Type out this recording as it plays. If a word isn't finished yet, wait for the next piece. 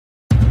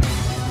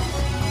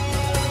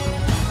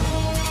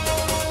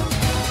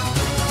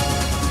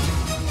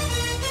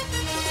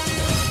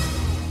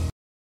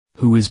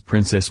Who is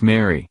Princess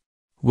Mary?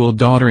 Will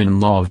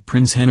daughter-in-law of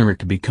Prince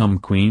Henrik become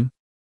queen?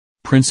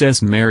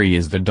 Princess Mary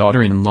is the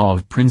daughter-in-law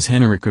of Prince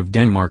Henrik of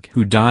Denmark,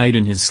 who died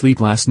in his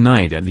sleep last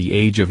night at the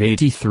age of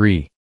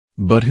 83.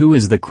 But who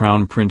is the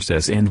crown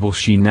princess, and will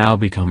she now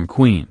become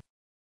queen?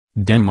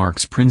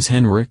 Denmark's Prince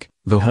Henrik,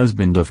 the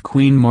husband of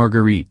Queen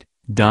Margrethe,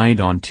 died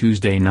on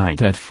Tuesday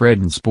night at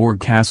Fredensborg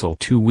Castle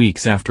 2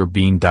 weeks after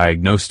being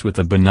diagnosed with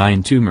a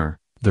benign tumor,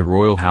 the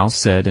royal house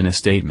said in a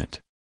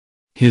statement.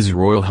 His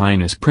Royal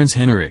Highness Prince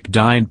Henrik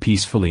died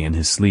peacefully in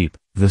his sleep,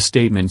 the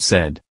statement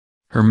said.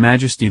 Her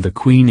Majesty the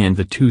Queen and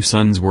the 2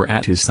 sons were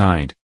at his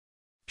side.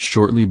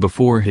 Shortly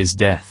before his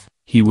death,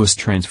 he was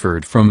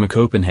transferred from a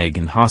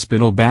Copenhagen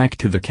hospital back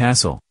to the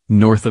castle,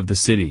 north of the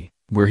city,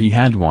 where he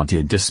had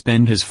wanted to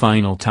spend his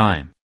final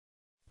time.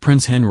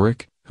 Prince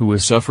Henrik, who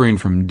was suffering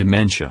from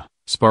dementia,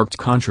 sparked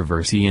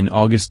controversy in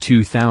August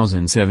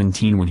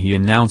 2017 when he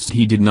announced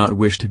he did not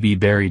wish to be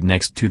buried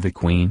next to the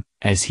Queen,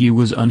 as he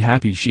was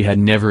unhappy she had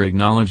never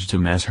acknowledged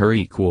him as her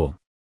equal.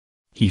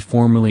 He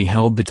formerly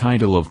held the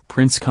title of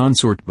Prince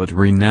Consort but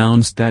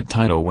renounced that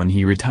title when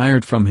he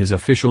retired from his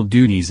official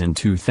duties in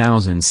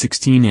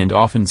 2016 and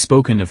often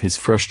spoken of his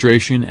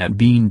frustration at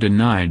being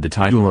denied the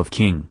title of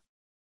king.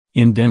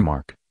 In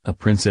Denmark, a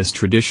princess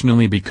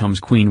traditionally becomes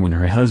queen when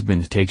her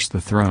husband takes the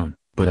throne,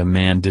 but a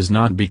man does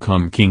not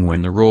become king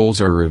when the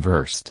roles are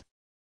reversed.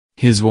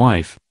 His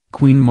wife,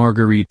 Queen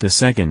Margrethe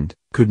II,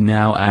 could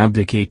now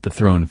abdicate the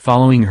throne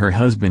following her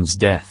husband's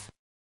death.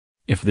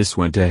 If this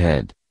went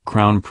ahead,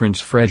 Crown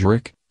Prince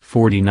Frederick,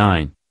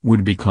 49,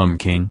 would become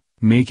king,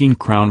 making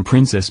Crown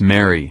Princess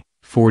Mary,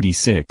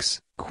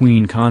 46,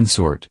 queen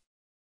consort.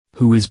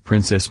 Who is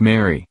Princess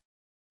Mary?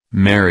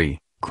 Mary,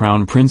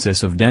 Crown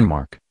Princess of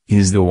Denmark,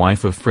 is the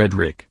wife of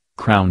Frederick,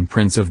 Crown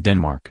Prince of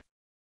Denmark.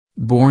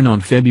 Born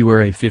on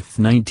February 5,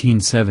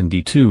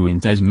 1972 in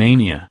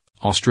Tasmania,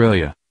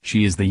 Australia,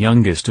 she is the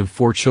youngest of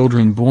 4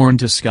 children born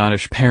to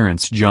Scottish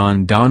parents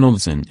John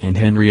Donaldson and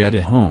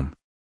Henrietta Home.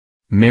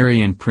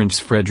 Mary and Prince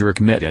Frederick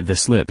met at the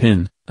Slip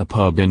Inn, a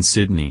pub in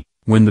Sydney,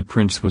 when the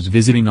prince was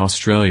visiting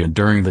Australia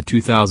during the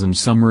 2000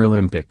 Summer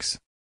Olympics.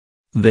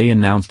 They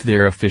announced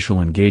their official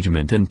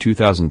engagement in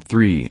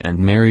 2003 and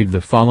married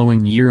the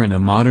following year in a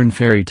modern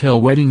fairy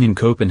tale wedding in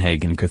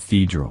Copenhagen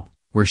Cathedral,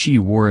 where she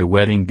wore a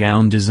wedding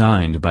gown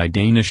designed by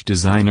Danish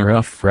designer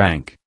Uffe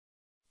Frank.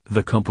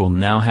 The couple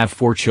now have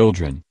 4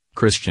 children,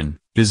 Christian,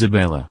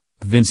 Isabella,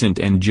 Vincent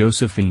and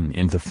Josephine,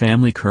 and the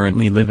family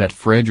currently live at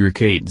Frederick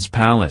VIII's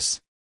palace.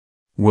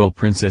 Will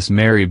Princess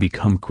Mary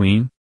become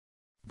queen?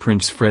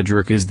 Prince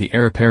Frederick is the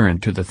heir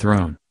apparent to the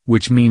throne,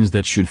 which means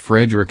that should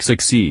Frederick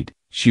succeed,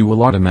 she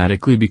will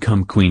automatically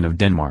become Queen of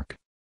Denmark.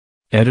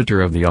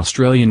 Editor of the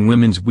Australian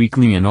Women's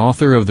Weekly and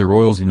author of The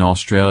Royals in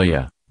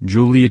Australia,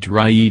 Juliet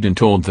Rieden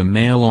told the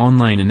Mail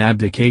Online an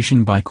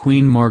abdication by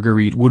Queen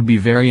Margrethe would be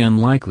very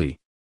unlikely.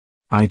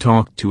 I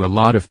talked to a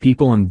lot of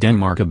people in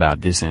Denmark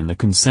about this and the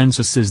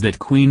consensus is that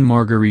Queen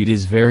Margrethe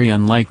is very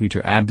unlikely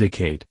to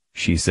abdicate,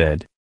 she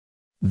said.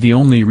 The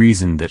only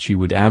reason that she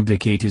would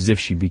abdicate is if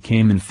she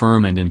became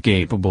infirm and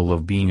incapable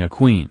of being a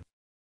queen.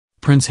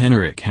 Prince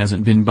Henrik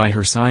hasn't been by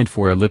her side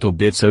for a little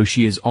bit, so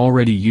she is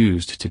already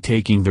used to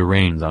taking the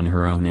reins on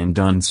her own and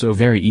done so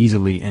very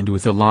easily and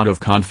with a lot of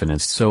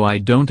confidence, so I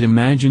don't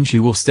imagine she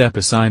will step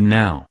aside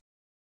now.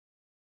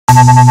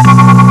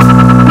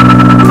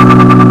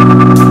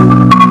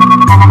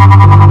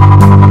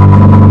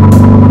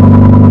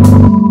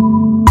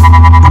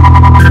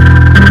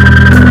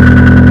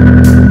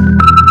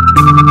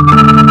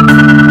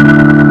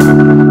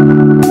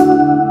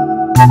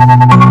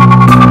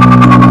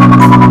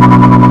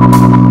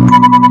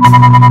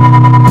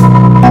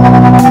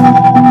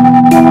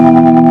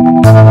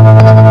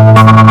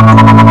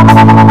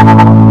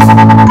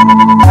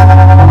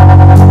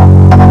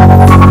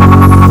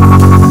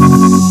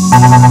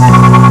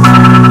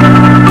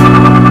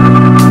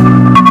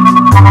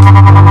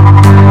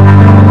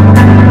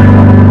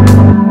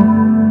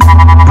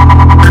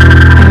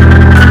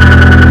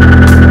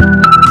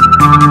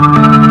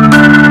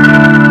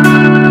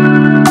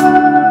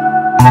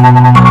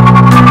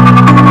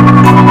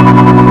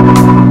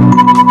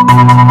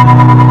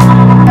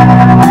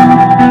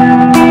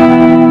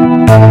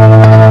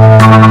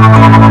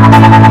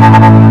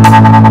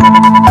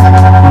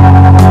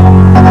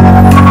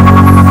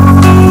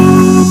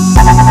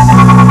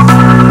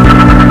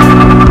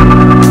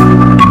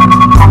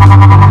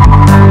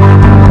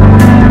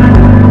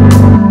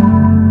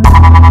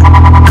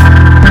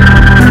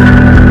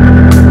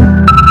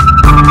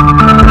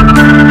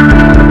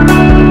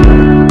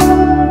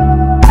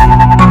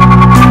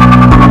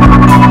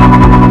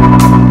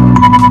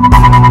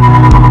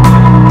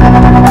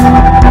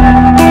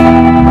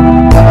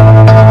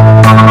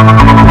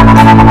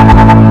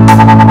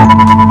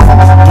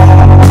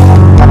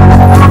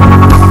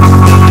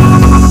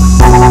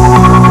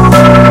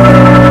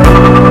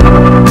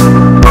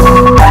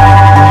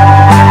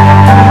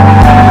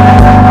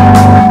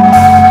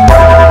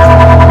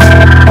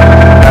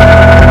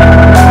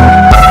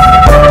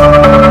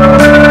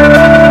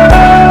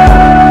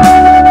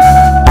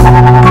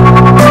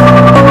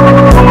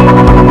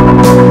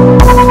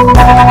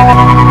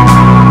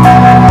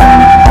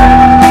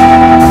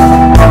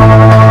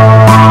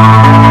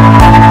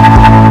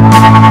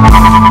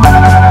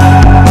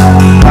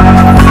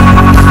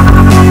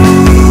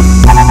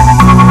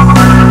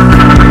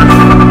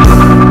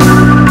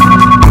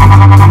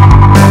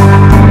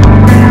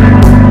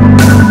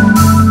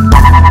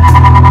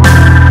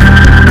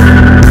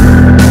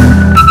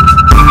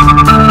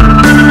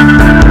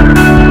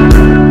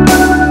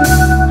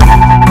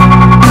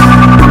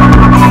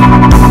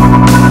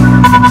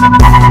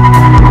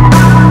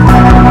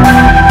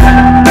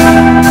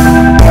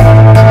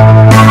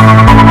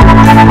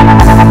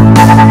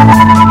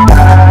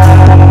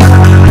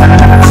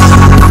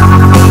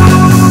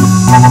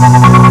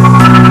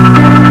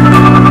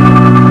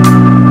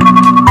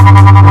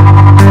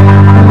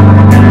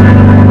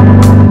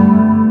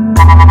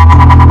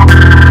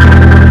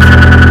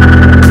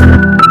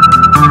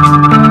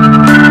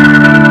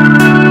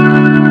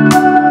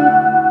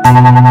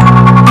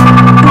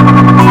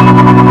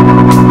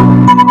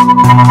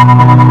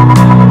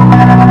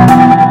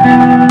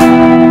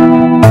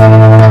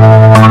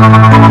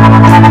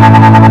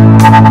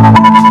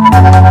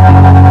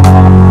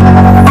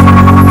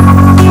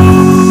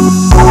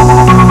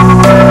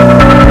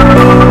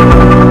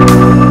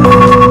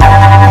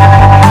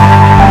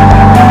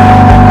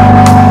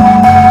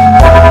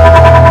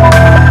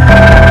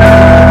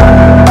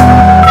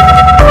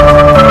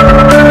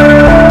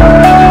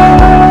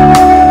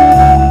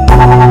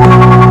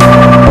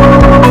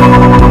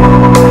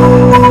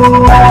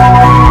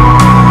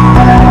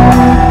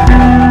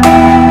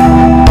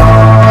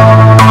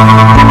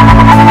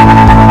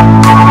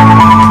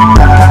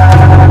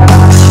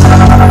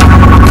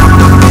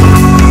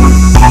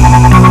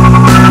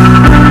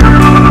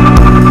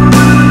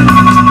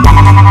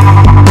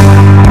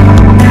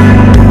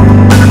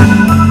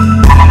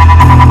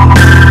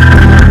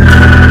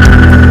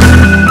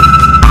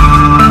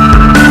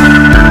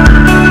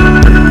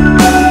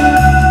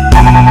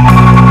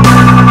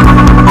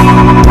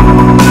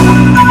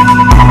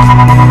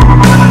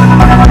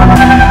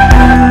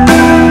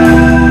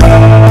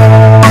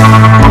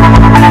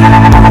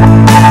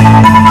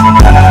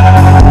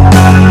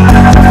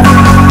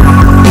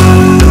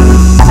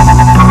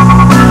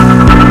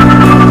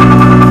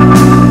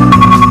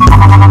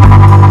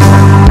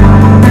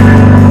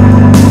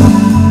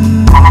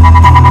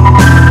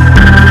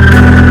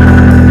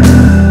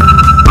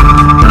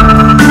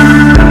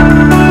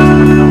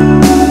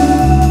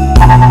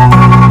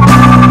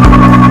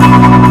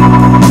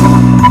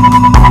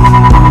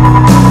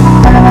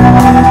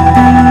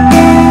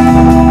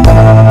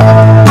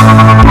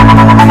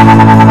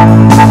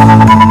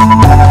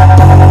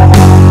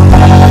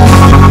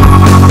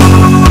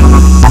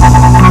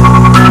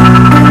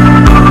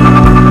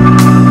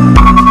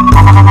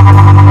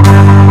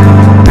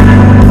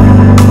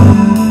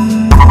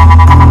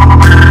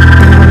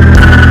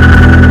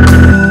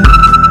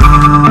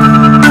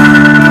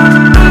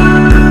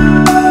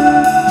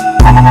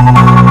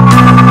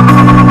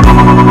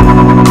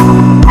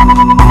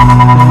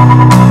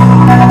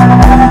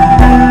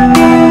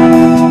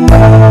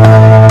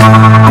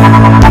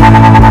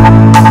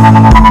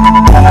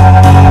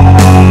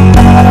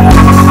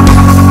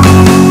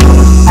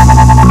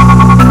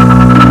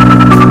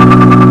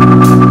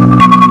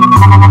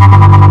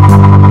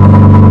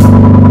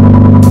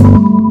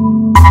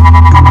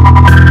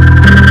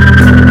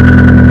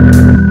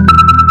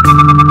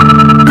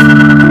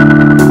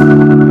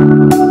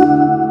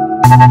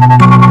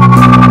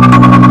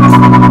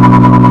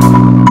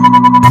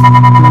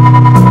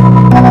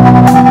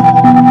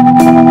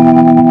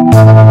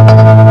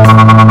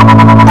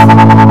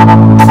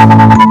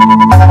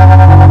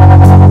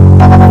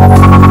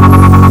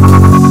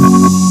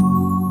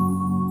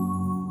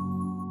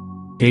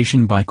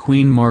 abdication by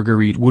Queen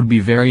Marguerite would be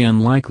very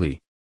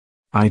unlikely.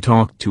 I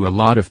talked to a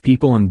lot of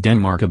people in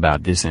Denmark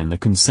about this and the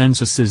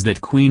consensus is that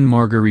Queen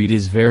Marguerite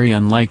is very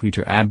unlikely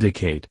to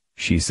abdicate,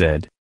 she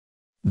said.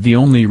 The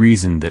only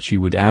reason that she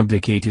would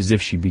abdicate is if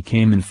she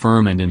became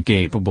infirm and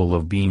incapable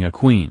of being a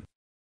queen.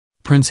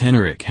 Prince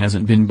Henrik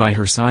hasn't been by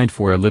her side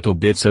for a little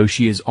bit, so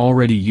she is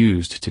already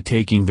used to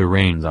taking the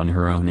reins on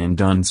her own and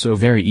done so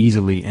very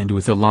easily and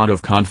with a lot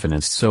of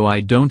confidence, so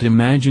I don't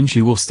imagine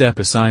she will step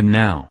aside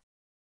now.